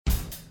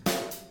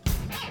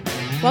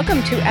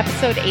Welcome to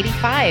episode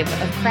 85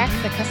 of Crack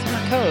the Customer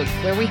Code,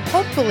 where we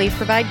hopefully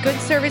provide good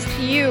service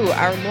to you,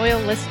 our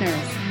loyal listeners.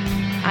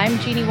 I'm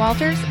Jeannie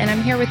Walters, and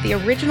I'm here with the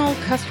original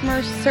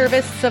customer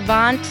service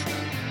savant,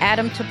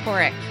 Adam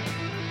Toporek.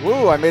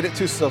 Woo, I made it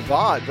to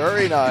savant.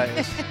 Very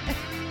nice.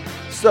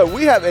 So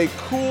we have a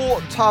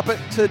cool topic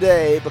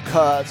today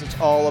because it's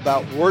all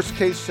about worst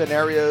case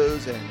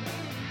scenarios and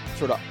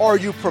sort of, are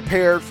you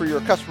prepared for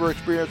your customer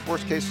experience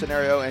worst case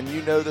scenario? And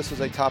you know this is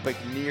a topic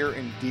near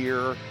and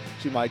dear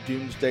to my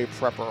doomsday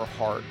prepper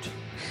heart.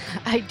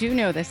 I do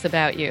know this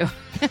about you.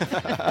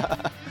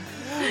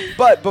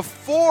 But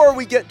before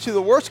we get to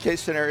the worst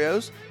case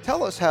scenarios,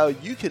 tell us how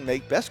you can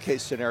make best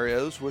case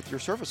scenarios with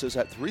your services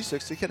at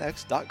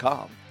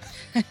 360connects.com.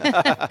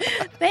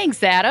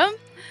 Thanks, Adam.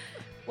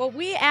 Well,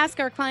 we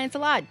ask our clients a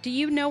lot, do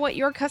you know what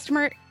your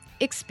customer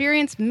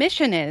experience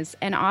mission is?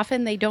 And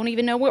often they don't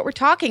even know what we're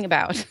talking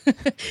about.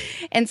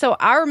 And so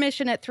our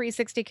mission at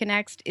 360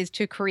 Connects is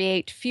to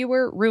create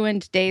fewer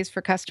ruined days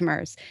for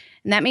customers.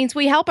 And that means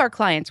we help our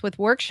clients with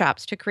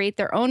workshops to create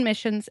their own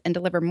missions and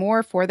deliver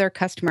more for their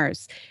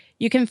customers.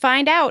 You can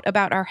find out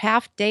about our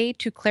half day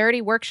to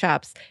clarity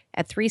workshops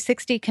at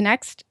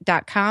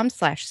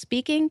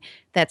 360connects.com/speaking.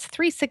 That's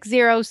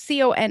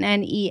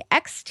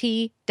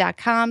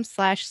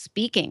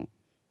 360CONNEXT.com/speaking.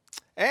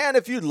 And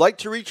if you'd like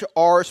to reach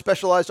our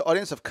specialized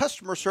audience of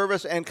customer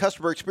service and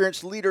customer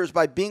experience leaders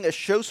by being a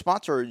show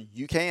sponsor,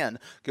 you can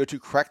go to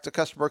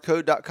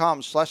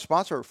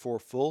crackthecustomercode.com/sponsor for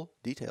full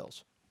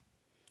details.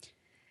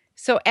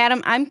 So,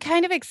 Adam, I'm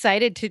kind of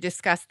excited to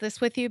discuss this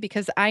with you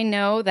because I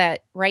know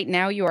that right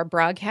now you are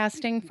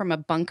broadcasting from a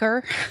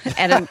bunker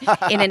in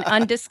an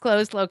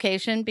undisclosed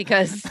location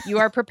because you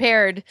are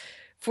prepared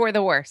for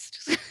the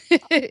worst.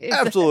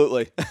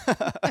 Absolutely.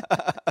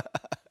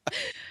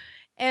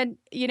 And,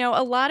 you know,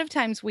 a lot of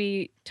times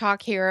we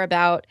talk here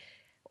about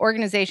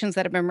organizations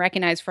that have been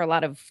recognized for a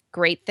lot of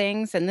great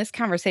things. And this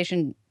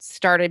conversation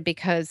started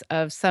because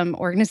of some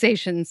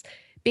organizations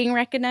being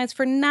recognized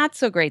for not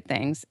so great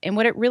things. And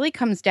what it really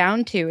comes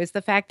down to is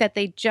the fact that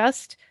they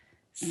just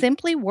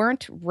simply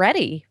weren't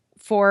ready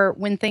for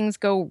when things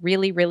go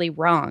really, really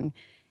wrong.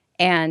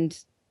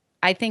 And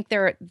I think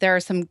there are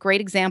some great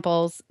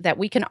examples that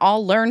we can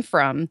all learn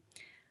from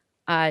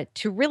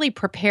to really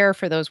prepare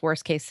for those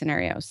worst case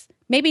scenarios.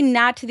 Maybe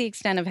not to the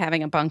extent of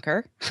having a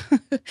bunker,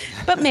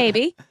 but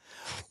maybe.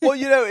 Well,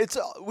 you know,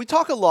 we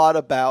talk a lot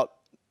about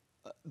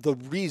the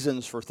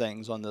reasons for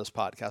things on this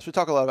podcast. We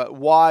talk a lot about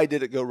why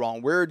did it go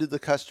wrong? Where did the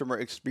customer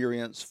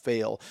experience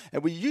fail?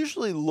 And we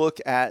usually look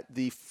at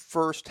the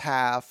first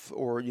half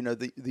or, you know,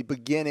 the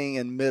beginning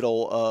and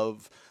middle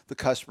of the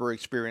customer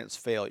experience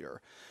failure.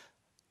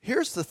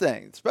 Here's the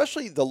thing,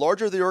 especially the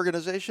larger the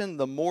organization,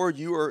 the more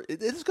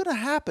it is going to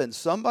happen.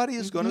 Somebody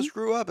is going to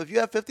screw up. If you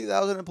have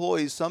 50,000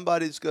 employees,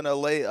 somebody's going to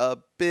lay a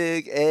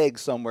big egg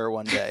somewhere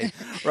one day,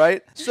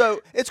 right? So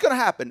it's going to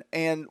happen.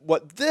 And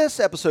what this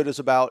episode is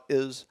about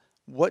is,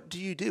 what do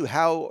you do?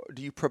 How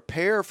do you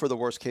prepare for the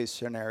worst case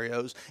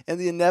scenarios and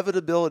the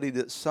inevitability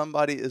that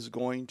somebody is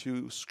going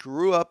to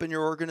screw up in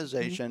your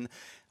organization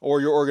or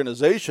your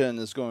organization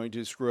is going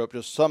to screw up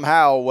just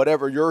somehow,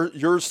 whatever,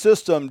 your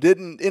system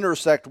didn't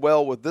intersect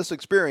well with this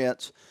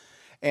experience.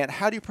 And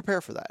how do you prepare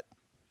for that?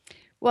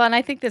 Well, and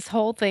I think this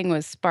whole thing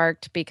was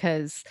sparked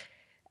because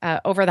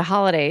over the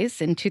holidays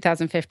in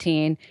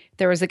 2015,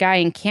 there was a guy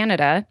in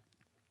Canada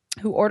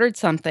who ordered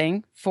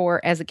something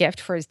as a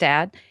gift for his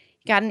dad.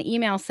 He got an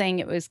email saying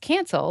it was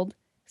canceled,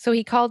 so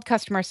he called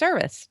customer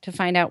service to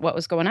find out what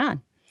was going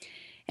on.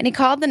 And he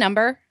called the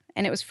number,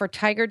 and it was for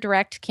Tiger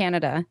Direct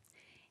Canada.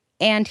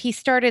 And he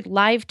started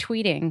live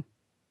tweeting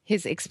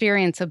his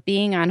experience of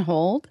being on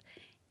hold.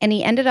 And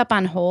he ended up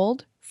on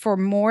hold for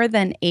more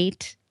than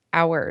 8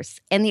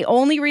 hours. And the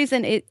only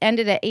reason it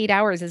ended at 8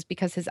 hours is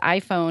because his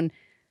iPhone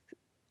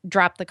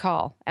dropped the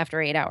call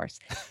after 8 hours.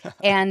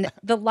 And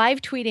the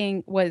live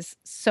tweeting was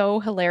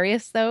so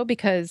hilarious, though,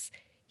 because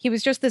he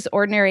was just this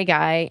ordinary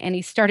guy. And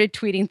he started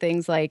tweeting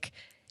things like,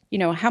 you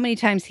know, how many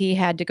times he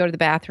had to go to the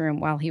bathroom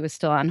while he was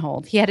still on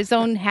hold. He had his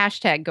own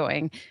hashtag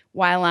going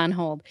while on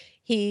hold.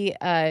 He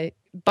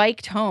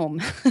biked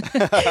home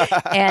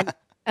and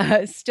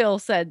still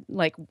said,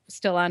 like,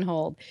 still on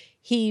hold.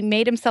 He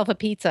made himself a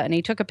pizza and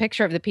he took a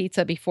picture of the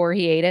pizza before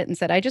he ate it and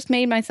said, I just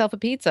made myself a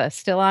pizza,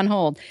 still on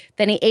hold.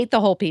 Then he ate the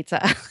whole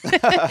pizza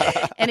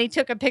and he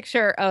took a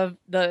picture of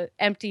the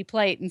empty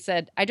plate and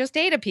said, I just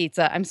ate a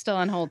pizza, I'm still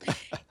on hold.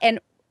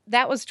 And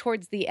that was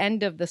towards the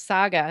end of the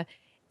saga.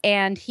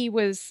 And he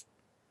was,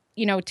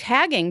 you know,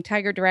 tagging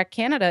Tiger Direct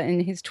Canada in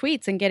his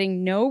tweets and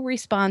getting no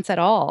response at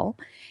all.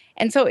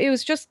 And so it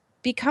was just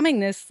becoming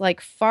this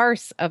like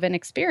farce of an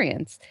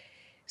experience.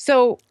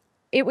 So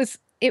it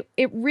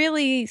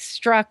really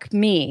struck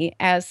me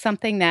as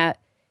something that,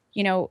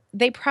 you know,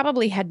 they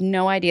probably had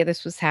no idea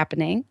this was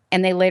happening.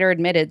 And they later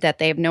admitted that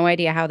they have no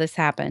idea how this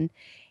happened.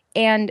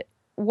 And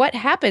what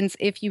happens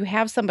if you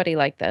have somebody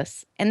like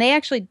this? And they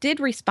actually did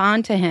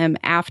respond to him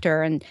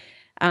after. And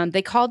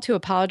They called to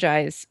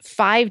apologize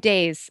 5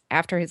 days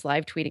after his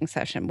live tweeting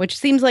session, which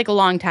seems like a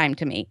long time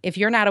to me. If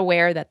you're not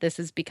aware that this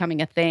is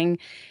becoming a thing,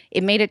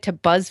 it made it to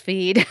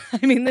BuzzFeed.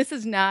 I mean, this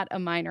is not a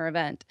minor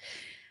event.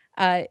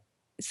 Uh,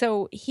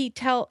 so he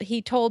told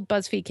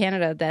BuzzFeed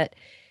Canada that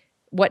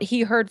what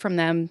he heard from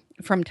them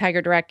from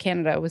Tiger Direct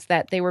Canada was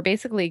that they were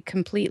basically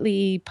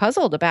completely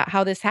puzzled about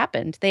how this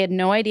happened. They had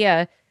no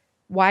idea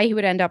why he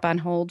would end up on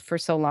hold for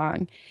so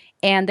long.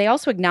 And they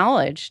also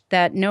acknowledged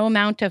that no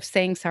amount of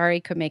saying sorry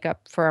could make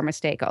up for our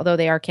mistake, although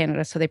they are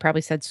Canada, so they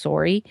probably said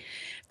sorry.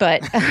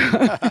 But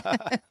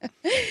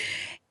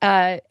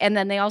and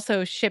then they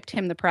also shipped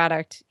him the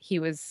product he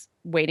was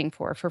waiting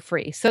for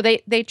free. So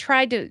they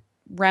tried to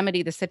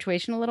remedy the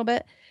situation a little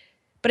bit.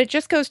 But it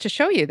just goes to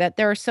show you that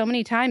there are so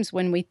many times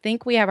when we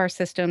think we have our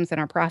systems and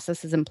our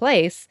processes in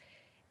place,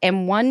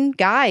 and one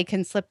guy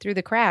can slip through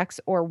the cracks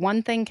or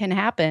one thing can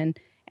happen,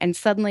 and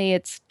suddenly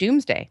it's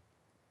doomsday.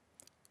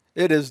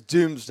 It is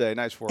doomsday.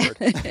 Nice word.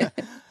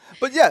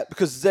 But yeah,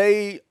 because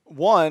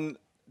one,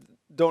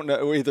 don't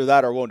know either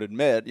that or won't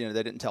admit, they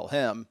didn't tell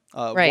him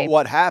Right.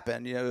 what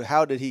happened.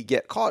 How did he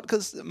get caught?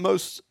 Because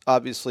most,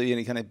 obviously,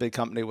 any kind of big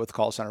company with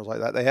call centers like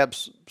that, they have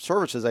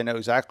services. They know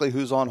exactly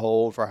who's on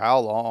hold for how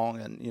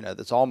long, and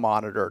that's all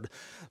monitored.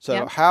 So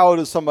Yep. how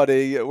does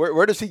somebody?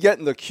 Where does he get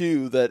in the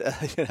queue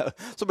that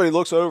somebody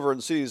looks over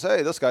and sees?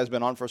 Hey, this guy's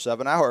been on for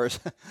 7 hours.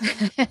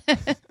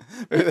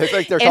 They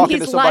think they're And talking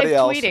he's to somebody live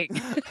else.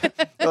 tweeting.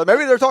 Well,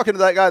 maybe they're talking to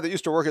that guy that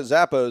used to work at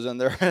Zappos, and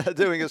they're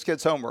doing his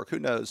kid's homework. Who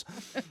knows?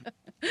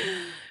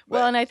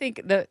 Well, and I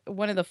think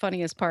one of the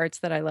funniest parts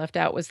that I left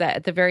out was that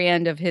at the very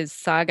end of his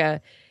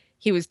saga,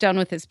 he was done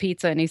with his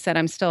pizza and he said,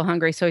 "I'm still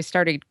hungry." So he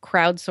started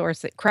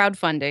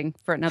crowdfunding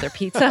for another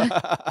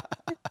pizza.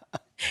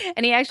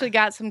 And he actually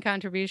got some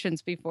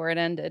contributions before it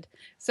ended.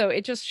 So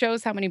it just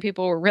shows how many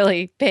people were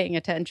really paying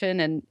attention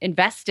and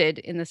invested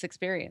in this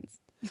experience.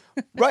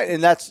 Right,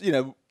 and that's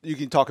you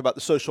can talk about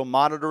the social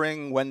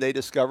monitoring when they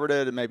discovered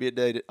it, and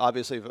maybe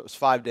obviously if it was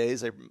 5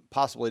 days, they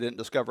possibly didn't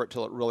discover it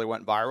till it really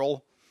went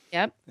viral.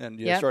 Yep. And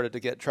Yep. started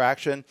to get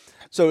traction.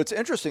 So it's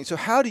interesting. So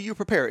how do you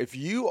prepare? If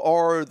you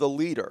are the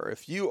leader,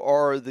 if you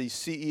are the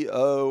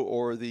CEO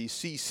or the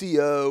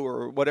CCO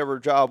or whatever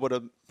job would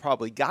have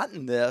probably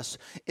gotten this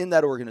in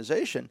that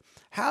organization,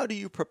 how do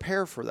you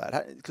prepare for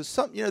that? Because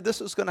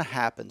this is going to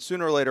happen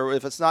sooner or later.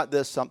 If it's not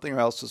this, something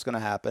else is going to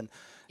happen.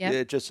 Yep.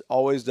 It just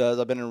always does.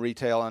 I've been in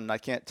retail, and I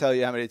can't tell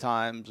you how many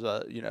times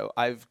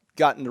I've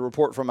gotten a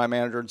report from my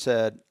manager and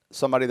said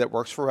somebody that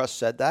works for us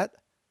said that.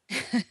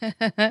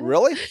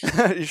 Really?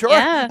 You sure?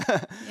 Yeah.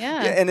 Yeah,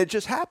 Yeah. and it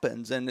just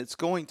happens, and it's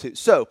going to.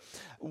 So,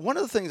 one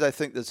of the things I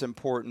think that's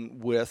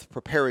important with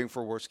preparing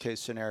for worst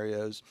case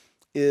scenarios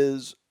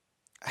is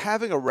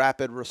having a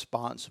rapid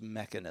response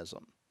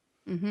mechanism.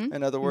 Mm-hmm.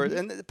 In other words,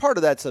 Mm-hmm. and part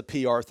of that's a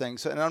PR thing.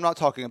 So, and I'm not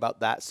talking about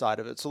that side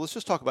of it. So let's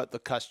just talk about the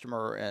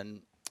customer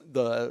and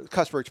the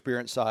customer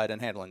experience side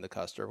and handling the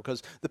customer,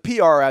 because the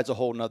PR adds a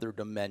whole nother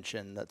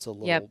dimension that's a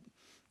little Yep.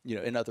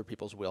 in other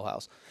people's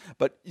wheelhouse.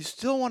 But you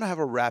still want to have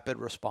a rapid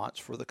response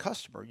for the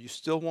customer. You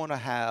still want to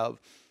have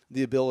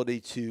the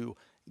ability to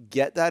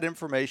get that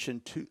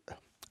information to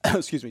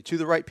to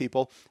the right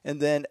people,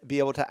 and then be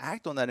able to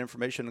act on that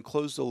information and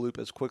close the loop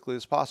as quickly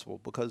as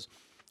possible, because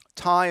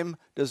time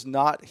does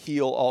not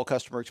heal all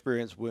customer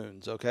experience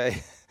wounds,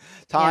 okay?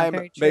 Time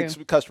very makes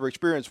true. customer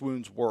experience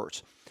wounds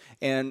worse.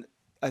 And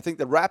I think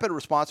the rapid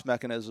response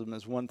mechanism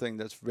is one thing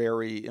that's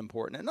very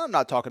important. And I'm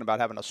not talking about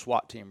having a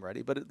SWAT team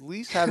ready, but at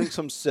least having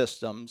some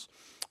systems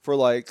for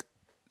like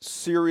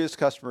serious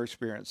customer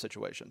experience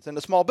situations. In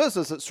a small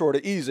business, it's sort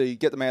of easy: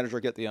 get the manager,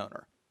 get the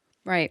owner.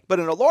 Right. But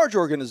in a large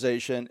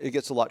organization, it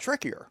gets a lot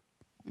trickier.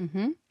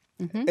 Mm-hmm.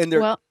 Mm-hmm. And they're,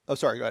 Well, oh,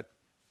 sorry, go ahead.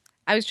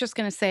 I was just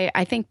going to say,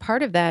 I think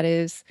part of that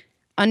is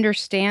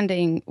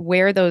understanding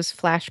where those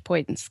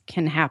flashpoints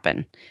can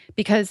happen.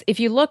 Because if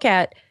you look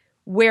at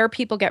where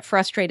people get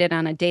frustrated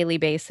on a daily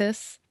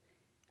basis,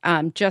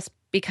 just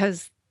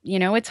because,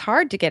 it's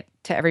hard to get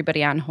to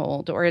everybody on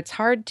hold, or it's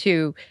hard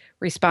to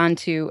respond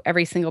to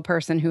every single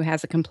person who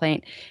has a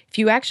complaint. If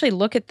you actually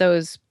look at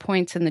those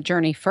points in the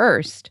journey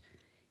first,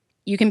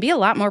 you can be a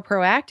lot more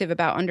proactive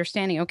about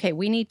understanding, okay,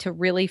 we need to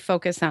really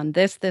focus on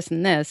this, this,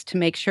 and this to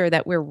make sure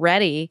that we're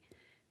ready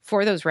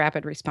for those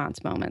rapid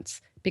response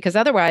moments. Because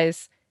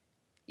otherwise,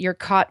 you're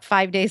caught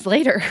 5 days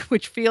later,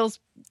 which feels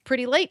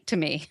pretty late to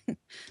me.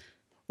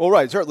 Well,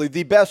 right, certainly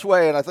the best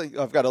way, and I think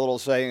I've got a little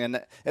saying,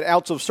 an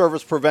ounce of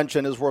service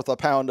prevention is worth a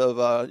pound of,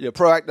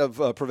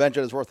 proactive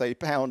prevention is worth a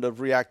pound of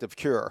reactive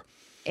cure.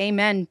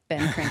 Amen,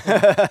 Ben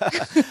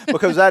Franklin.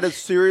 Because that is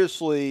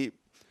seriously,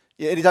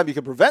 anytime you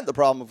can prevent the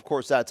problem, of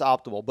course, that's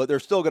optimal, but they're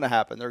still going to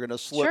happen. They're going to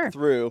slip Sure.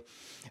 through.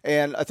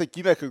 And I think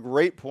you make a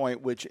great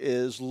point, which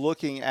is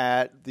looking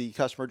at the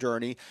customer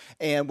journey.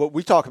 And what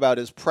we talk about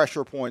is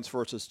pressure points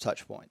versus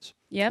touch points.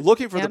 Yep.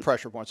 Looking for the Yep.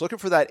 pressure points, looking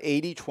for that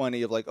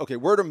 80-20 of like, okay,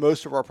 where do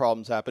most of our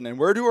problems happen, and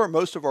where do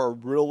most of our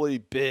really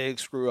big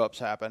screw ups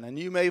happen? And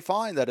you may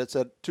find that it's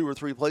at 2 or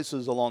 3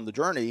 places along the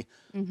journey.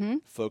 Mm-hmm.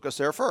 Focus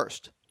there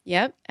first.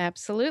 Yep,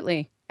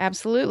 absolutely.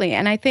 Absolutely.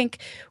 And I think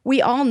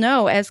we all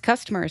know as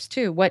customers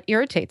too what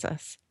irritates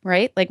us,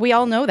 right? Like we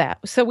all know that.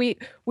 So we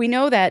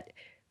know that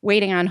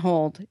waiting on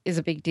hold is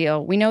a big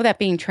deal. We know that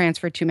being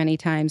transferred too many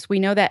times. We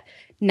know that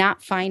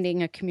not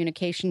finding a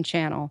communication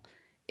channel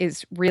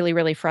is really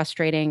really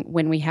frustrating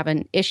when we have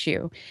an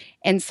issue.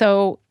 And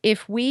so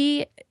if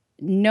we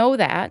know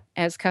that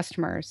as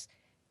customers,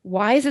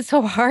 why is it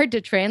so hard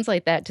to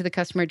translate that to the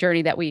customer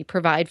journey that we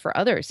provide for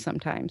others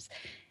sometimes?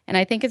 And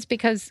I think it's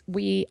because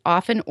we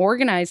often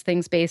organize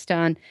things based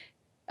on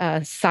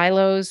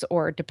silos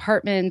or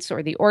departments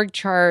or the org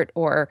chart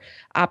or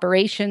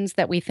operations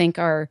that we think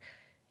are,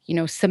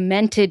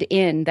 cemented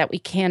in that we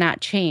cannot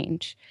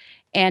change.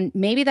 And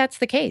maybe that's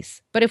the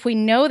case. But if we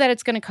know that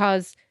it's going to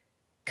cause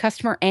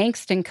customer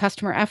angst and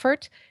customer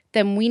effort,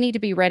 then we need to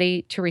be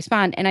ready to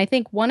respond. And I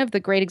think one of the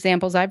great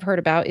examples I've heard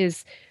about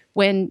is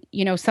when,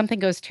 something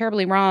goes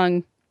terribly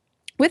wrong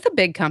with a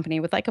big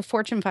company, with like a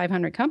Fortune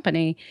 500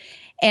 company,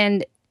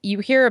 and you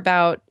hear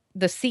about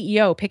the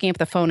CEO picking up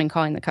the phone and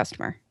calling the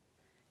customer.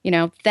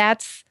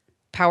 That's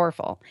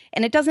powerful.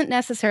 And it doesn't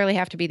necessarily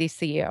have to be the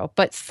CEO,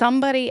 but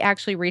somebody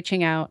actually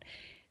reaching out.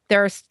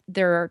 There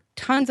are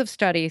tons of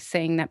studies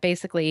saying that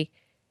basically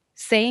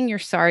saying you're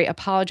sorry,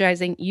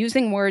 apologizing,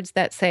 using words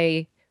that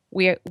say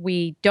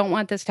we don't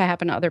want this to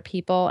happen to other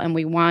people and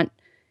we want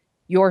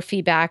your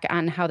feedback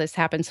on how this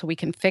happened so we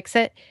can fix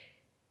it.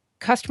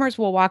 Customers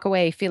will walk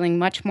away feeling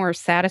much more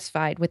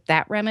satisfied with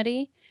that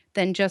remedy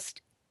than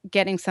just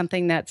getting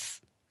something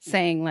that's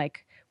saying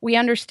like, we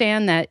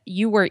understand that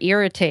you were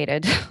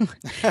irritated.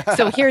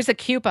 So here's a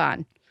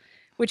coupon,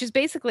 which is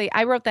basically,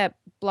 I wrote that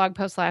blog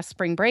post last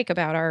spring break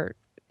about our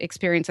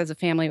experience as a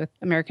family with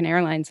American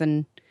Airlines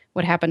and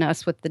what happened to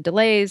us with the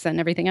delays and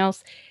everything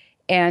else.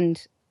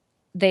 And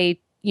they,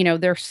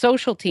 their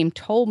social team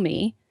told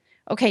me,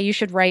 okay, you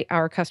should write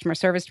our customer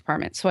service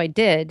department. So I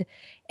did.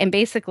 And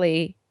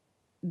basically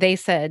they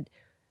said,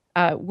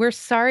 we're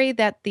sorry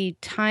that the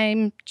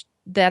time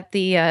that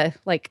the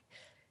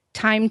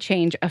time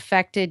change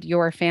affected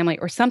your family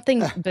or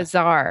something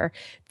bizarre.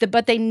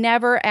 But they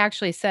never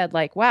actually said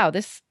like, wow,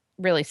 this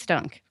really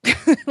stunk.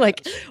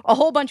 Like a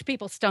whole bunch of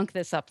people stunk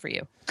this up for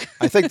you.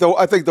 I think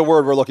the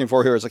word we're looking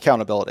for here is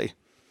accountability.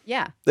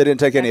 Yeah. They didn't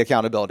take any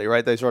accountability,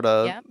 right? They sort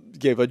of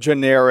gave a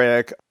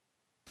generic,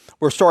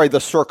 we're sorry the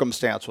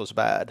circumstance was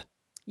bad.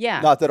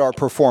 Yeah. Not that our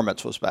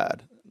performance was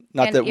bad.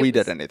 Not that we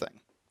did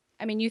anything.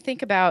 I mean, you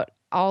think about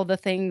all the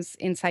things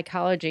in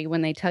psychology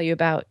when they tell you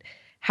about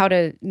how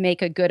to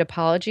make a good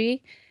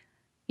apology.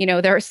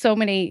 There are so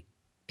many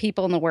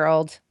people in the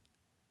world,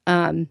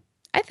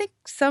 I think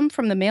some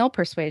from the male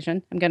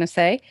persuasion, I'm going to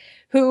say,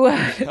 who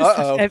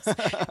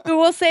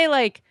will say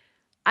like,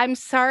 I'm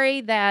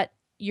sorry that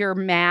you're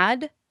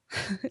mad,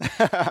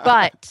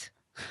 but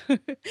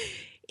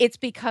it's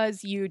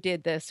because you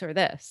did this or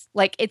this.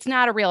 Like, it's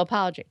not a real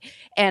apology.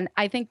 And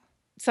I think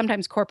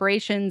sometimes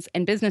corporations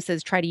and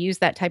businesses try to use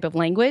that type of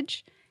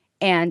language,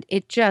 and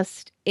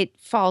it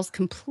falls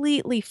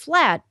completely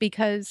flat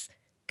because,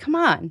 come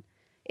on,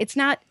 it's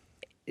not,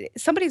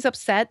 somebody's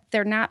upset.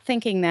 They're not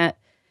thinking that,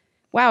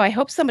 wow, I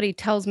hope somebody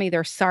tells me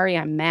they're sorry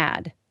I'm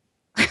mad.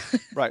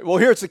 Right. Well,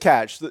 here's the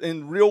catch.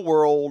 In real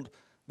world,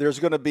 there's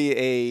going to be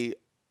a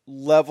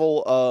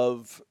level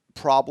of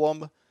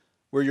problem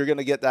where you're going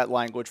to get that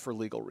language for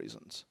legal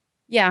reasons.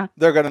 Yeah.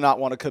 They're going to not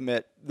want to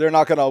commit. They're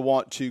not going to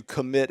want to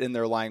commit in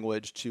their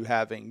language to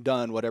having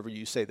done whatever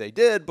you say they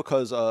did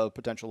because of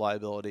potential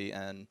liability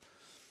and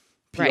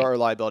PR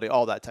liability,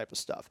 all that type of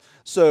stuff.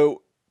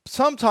 So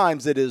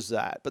sometimes it is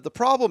that. But the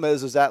problem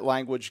is that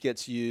language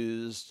gets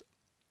used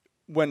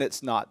when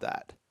it's not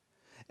that.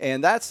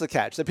 And that's the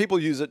catch. That people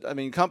use it. I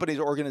mean, companies,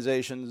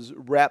 organizations,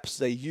 reps,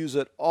 they use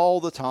it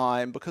all the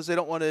time because they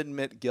don't want to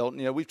admit guilt.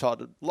 We've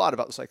talked a lot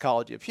about the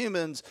psychology of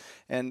humans,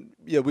 and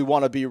we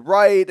want to be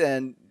right.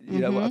 And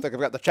I think I've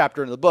got the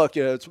chapter in the book.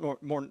 It's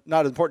more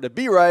not important to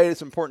be right;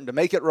 it's important to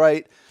make it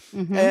right.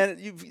 Mm-hmm. And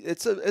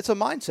it's a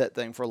mindset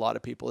thing for a lot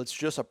of people. It's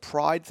just a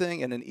pride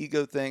thing and an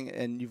ego thing,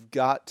 and you've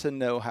got to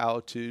know how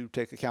to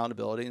take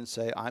accountability and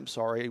say, "I'm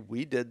sorry,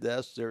 we did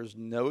this. There's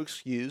no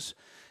excuse."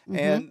 Mm-hmm.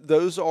 And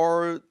those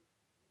are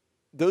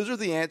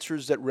the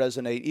answers that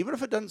resonate. Even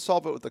if it doesn't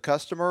solve it with the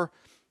customer,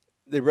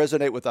 they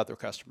resonate with other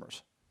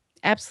customers.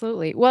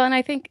 Absolutely. Well, and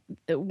I think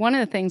one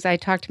of the things I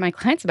talk to my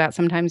clients about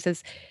sometimes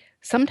is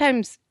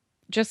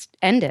just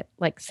end it.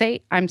 Like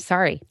say, I'm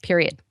sorry,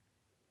 period.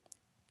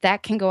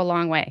 That can go a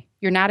long way.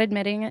 You're not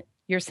admitting it.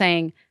 You're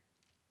saying,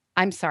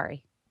 I'm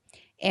sorry.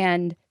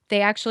 And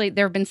there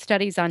have been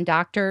studies on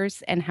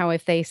doctors and how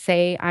if they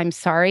say, I'm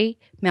sorry,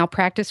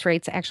 malpractice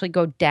rates actually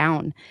go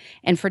down.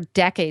 And for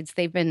decades,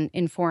 they've been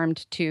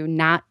informed to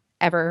not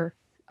ever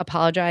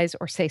apologize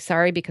or say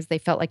sorry because they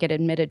felt like it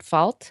admitted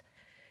fault.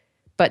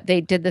 But they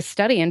did this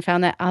study and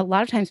found that a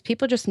lot of times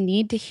people just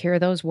need to hear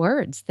those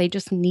words. They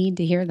just need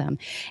to hear them.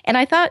 And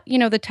I thought,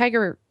 the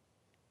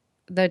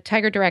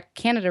Tiger Direct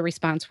Canada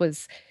response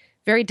was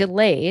very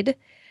delayed,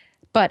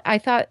 but I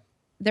thought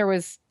there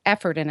was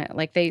effort in it.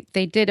 Like they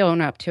did own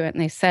up to it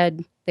and they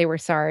said they were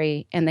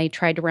sorry and they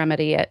tried to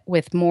remedy it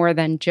with more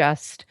than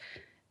just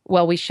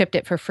well, we shipped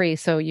it for free,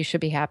 so you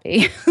should be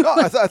happy. No,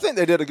 I think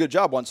they did a good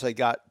job once they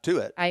got to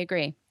it. I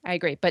agree. I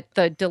agree. But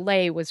the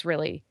delay was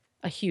really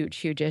a huge,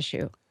 huge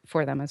issue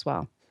for them as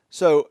well.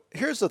 So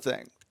here's the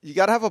thing: you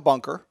got to have a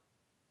bunker.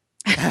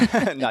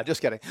 No,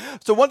 just kidding.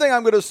 So one thing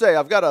I'm going to say,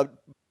 I've got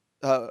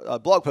a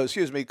blog post,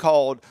 excuse me,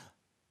 called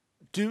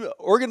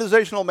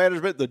Organizational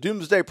Management, the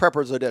Doomsday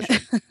Preppers Edition.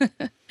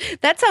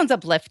 That sounds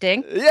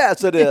uplifting.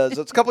 Yes, it is.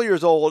 It's a couple of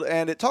years old,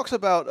 and it talks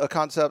about a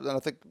concept, and I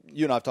think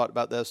you and I have talked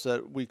about this,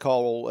 that we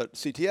call at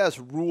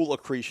CTS rule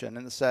accretion,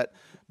 and it's that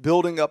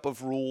building up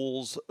of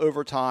rules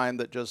over time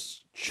that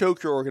just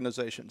choke your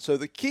organization. So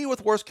the key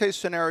with worst case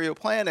scenario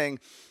planning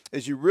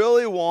is you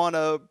really want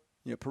to,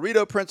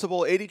 Pareto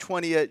principle,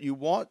 80-20 it, you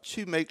want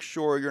to make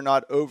sure you're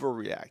not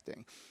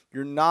overreacting.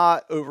 You're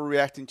not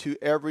overreacting to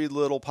every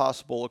little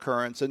possible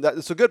occurrence. And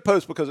it's a good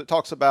post because it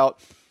talks about,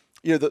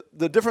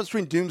 the difference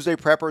between doomsday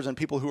preppers and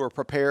people who are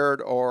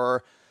prepared,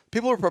 or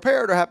people who are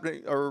prepared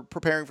are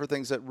preparing for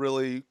things that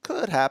really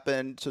could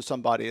happen to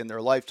somebody in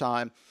their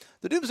lifetime.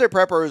 The doomsday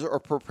preppers are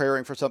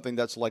preparing for something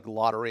that's like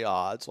lottery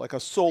odds, like a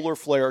solar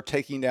flare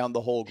taking down the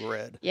whole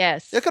grid.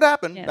 Yes. It could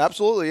happen. Yes.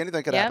 Absolutely.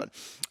 Anything could happen.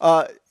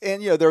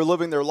 And, they're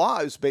living their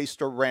lives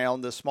based around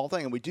this small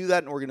thing. And we do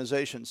that in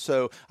organizations.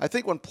 So I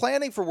think when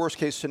planning for worst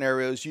case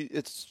scenarios,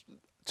 it's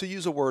to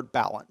use a word,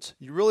 balance.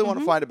 You really want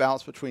to find a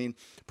balance between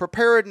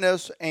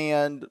preparedness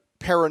and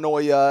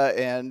paranoia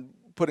and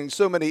putting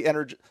so much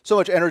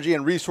energy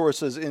and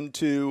resources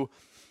into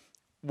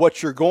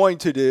what you're going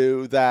to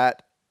do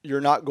that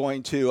you're not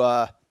going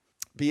to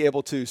be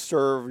able to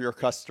serve your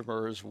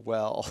customers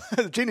well.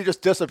 Jeannie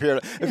just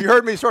disappeared. If you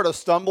heard me sort of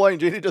stumbling,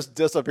 Jeannie just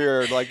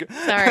disappeared.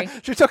 Sorry.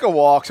 She took a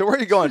walk. So where are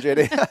you going,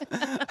 Jeannie?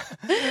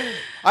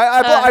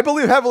 I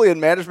believe heavily in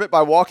management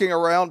by walking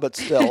around, but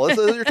still,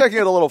 you're taking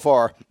it a little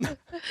far.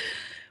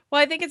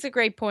 Well, I think it's a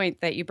great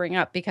point that you bring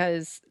up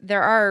because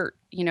there are,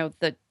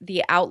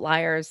 the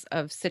outliers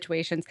of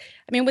situations.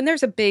 I mean, when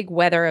there's a big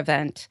weather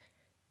event,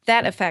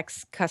 that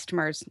affects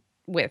customers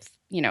with,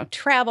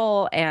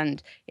 travel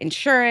and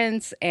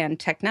insurance and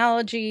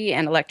technology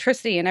and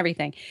electricity and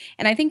everything.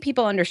 And I think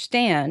people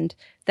understand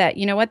that,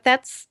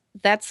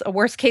 that's a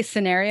worst case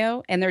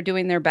scenario and they're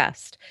doing their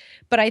best.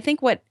 But I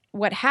think what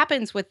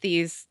happens with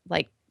these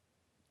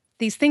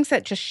things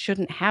that just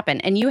shouldn't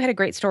happen. And you had a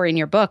great story in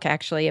your book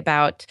actually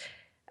about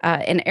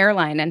an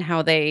airline and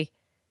how they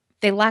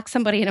lock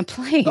somebody in a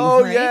plane.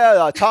 Oh, right?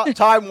 yeah.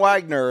 Tom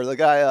Wagner, the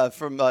guy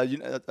from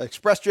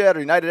ExpressJet or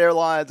United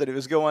Airlines, that he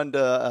was going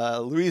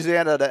to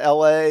Louisiana to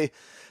L.A.,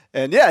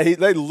 and yeah,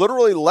 they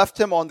literally left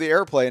him on the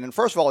airplane. And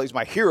first of all, he's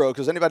my hero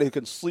because anybody who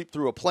can sleep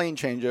through a plane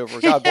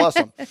changeover, God bless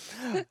him.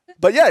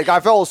 But yeah, the guy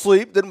fell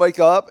asleep, didn't wake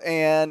up.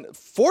 And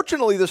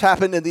fortunately, this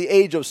happened in the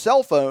age of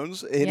cell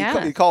phones.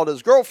 And he called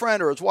his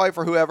girlfriend or his wife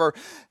or whoever.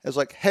 It's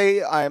like,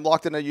 hey, I am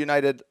locked in a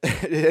United.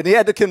 And he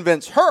had to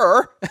convince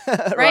her,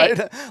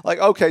 right? Like,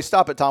 okay,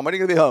 stop it, Tom. When are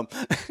you going to be home?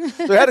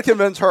 So he had to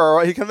convince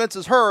her. He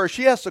convinces her.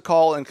 She has to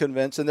call and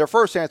convince. And their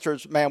first answer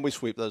is, man, we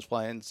sweep those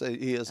planes.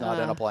 He is not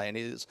in a plane.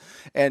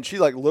 And she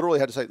literally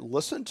had to say,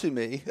 listen to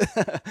me.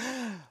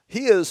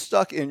 He is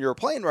stuck in your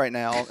plane right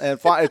now. And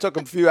it took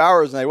them a few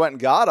hours and they went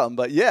and got him.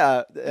 But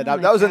yeah, and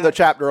that was in the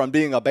chapter on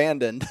being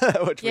abandoned.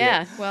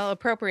 Well,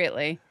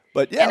 appropriately.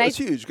 But yeah, it's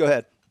huge. Go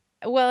ahead.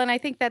 Well, and I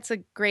think that's a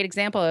great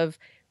example of,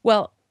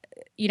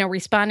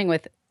 responding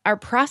with our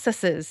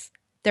processes.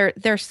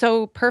 They're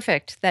so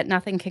perfect that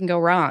nothing can go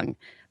wrong.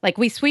 Like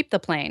we sweep the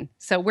plane,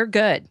 so we're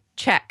good.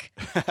 Check.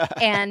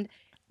 And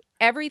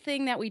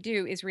everything that we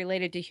do is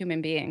related to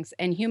human beings,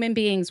 and human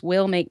beings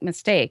will make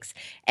mistakes.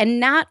 And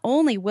not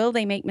only will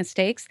they make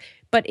mistakes,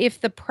 but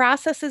if the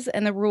processes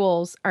and the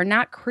rules are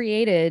not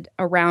created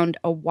around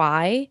a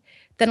why,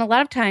 then a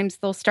lot of times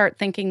they'll start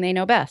thinking they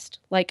know best.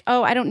 Like,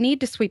 oh, I don't need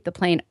to sweep the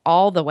plane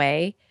all the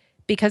way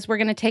because we're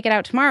going to take it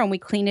out tomorrow and we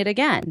clean it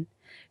again.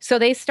 So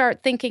they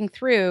start thinking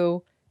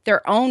through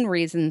their own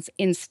reasons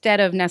instead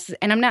of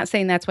and I'm not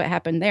saying that's what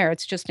happened there.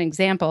 It's just an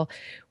example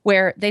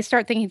where they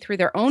start thinking through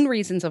their own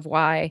reasons of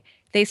why.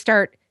 They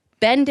start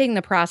bending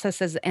the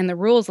processes and the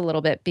rules a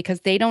little bit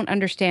because they don't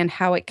understand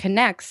how it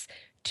connects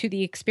to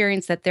the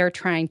experience that they're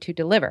trying to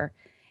deliver.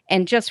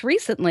 And just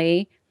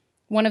recently,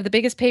 one of the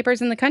biggest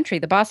papers in the country,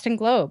 the Boston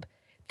Globe,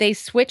 they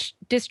switched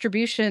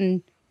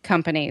distribution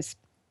companies,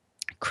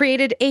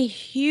 created a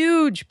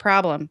huge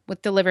problem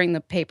with delivering the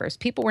papers.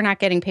 People were not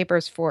getting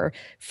papers for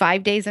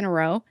 5 days in a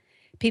row.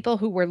 People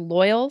who were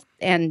loyal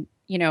and,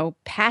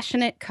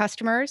 passionate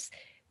customers,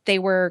 they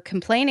were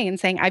complaining and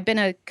saying, I've been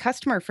a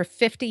customer for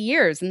 50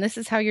 years and this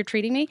is how you're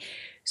treating me.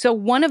 So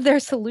one of their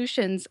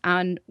solutions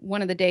on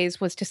one of the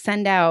days was to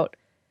send out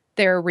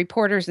their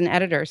reporters and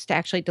editors to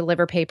actually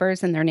deliver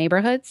papers in their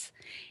neighborhoods.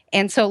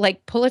 And so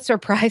Pulitzer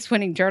Prize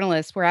winning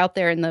journalists were out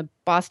there in the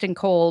Boston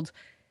cold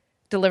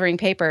delivering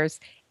papers.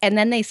 And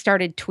then they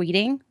started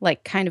tweeting,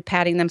 kind of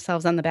patting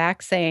themselves on the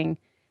back saying,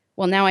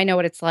 well, now I know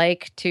what it's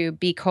like to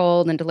be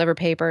cold and deliver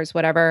papers,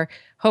 whatever.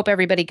 Hope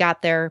everybody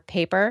got their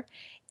paper.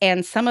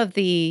 And some of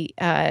the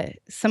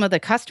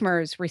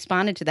customers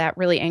responded to that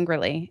really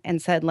angrily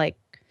and said,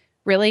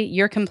 Really?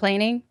 You're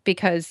complaining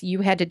because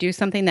you had to do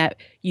something that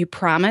you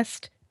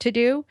promised to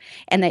do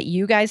and that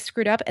you guys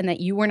screwed up and that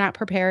you were not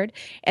prepared,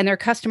 and their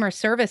customer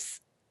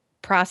service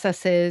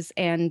processes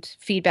and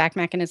feedback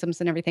mechanisms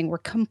and everything were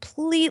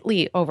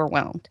completely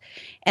overwhelmed.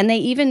 And they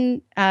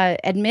even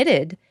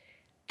admitted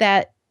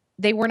that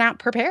they were not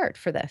prepared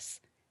for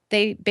this.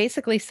 They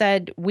basically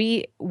said,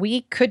 we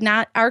could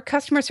not, our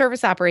customer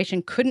service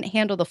operation couldn't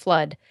handle the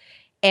flood,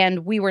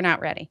 and we were not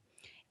ready.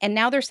 And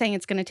now they're saying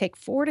it's going to take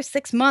 4 to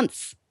 6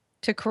 months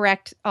to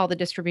correct all the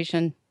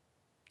distribution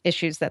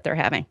issues that they're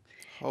having.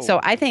 Oh. So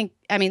I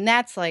mean,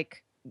 that's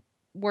like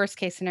worst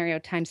case scenario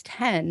times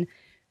 10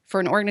 for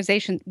an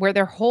organization where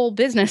their whole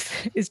business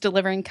is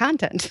delivering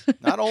content.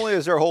 Not only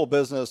is their whole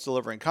business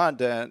delivering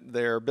content,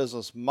 their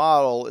business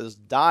model is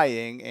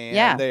dying,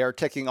 and they are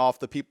ticking off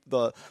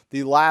the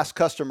last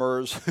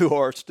customers who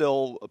are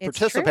still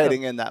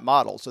participating in that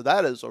model. So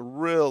that is a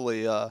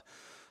really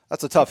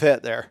that's a tough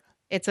hit there.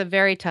 It's a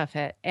very tough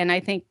hit, and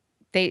I think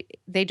they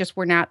just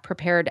were not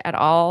prepared at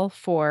all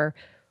for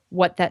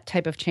what that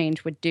type of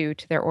change would do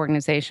to their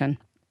organization.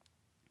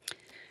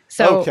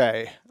 So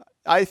okay,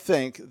 I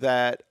think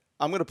that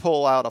I'm going to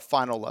pull out a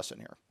final lesson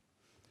here.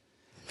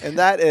 And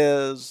that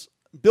is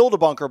build a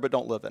bunker, but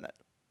don't live in it.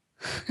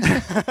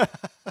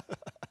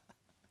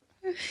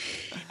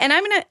 And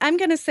I'm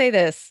going to say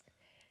this.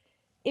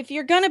 If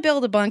you're going to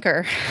build a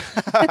bunker, have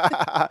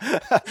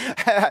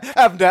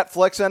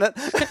Netflix in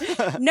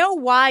it. Know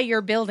why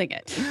you're building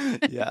it.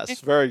 Yes,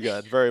 very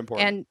good. Very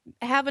important. And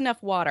have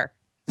enough water.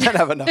 And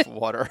have enough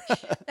water.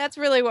 That's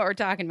really what we're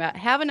talking about.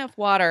 Have enough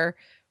water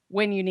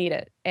when you need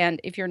it. And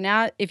if you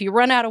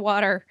run out of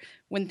water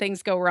when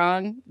things go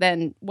wrong,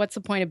 then what's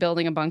the point of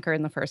building a bunker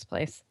in the first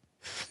place?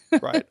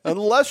 Right.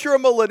 Unless you're a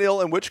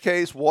millennial, in which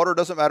case water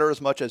doesn't matter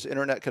as much as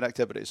internet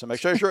connectivity. So make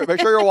sure your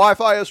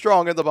Wi-Fi is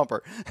strong in the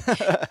bumper.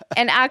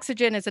 And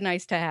oxygen is a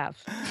nice to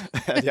have.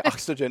 The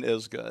oxygen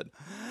is good.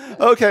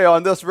 Okay,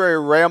 on this very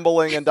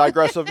rambling and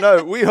digressive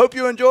note, we hope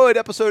you enjoyed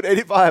episode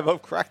 85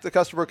 of Crack the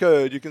Customer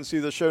Code. You can see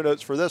the show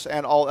notes for this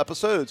and all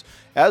episodes,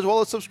 as well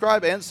as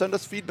subscribe and send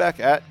us feedback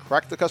at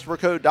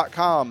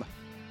crackthecustomercode.com.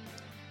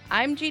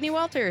 I'm Jeannie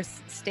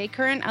Walters. Stay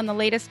current on the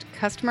latest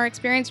customer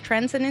experience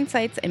trends and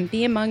insights, and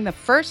be among the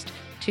first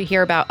to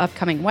hear about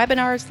upcoming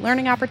webinars,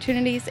 learning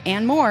opportunities,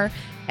 and more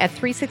at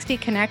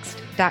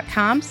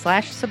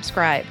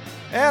 360connects.com/subscribe.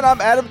 And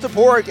I'm Adam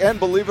Toporek, and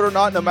believe it or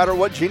not, no matter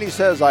what Jeannie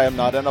says, I am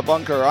not in a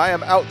bunker. I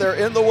am out there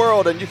in the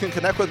world, and you can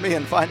connect with me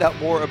and find out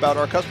more about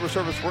our customer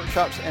service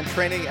workshops and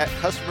training at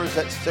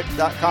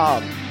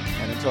customersthatstick.com.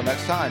 And until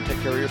next time,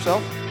 take care of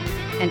yourself.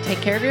 And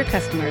take care of your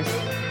customers.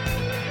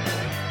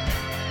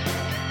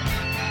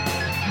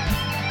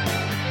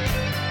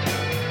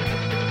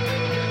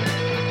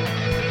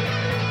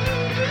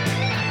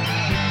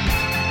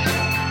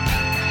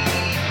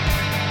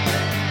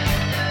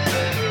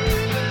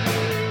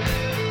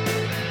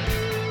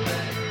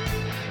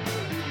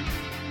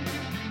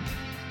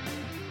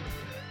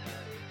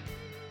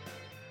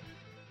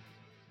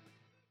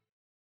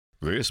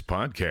 This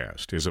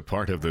podcast is a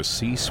part of the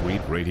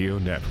C-Suite Radio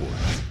Network.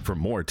 For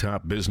more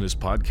top business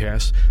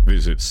podcasts,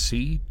 visit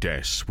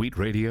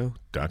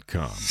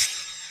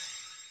c-suiteradio.com.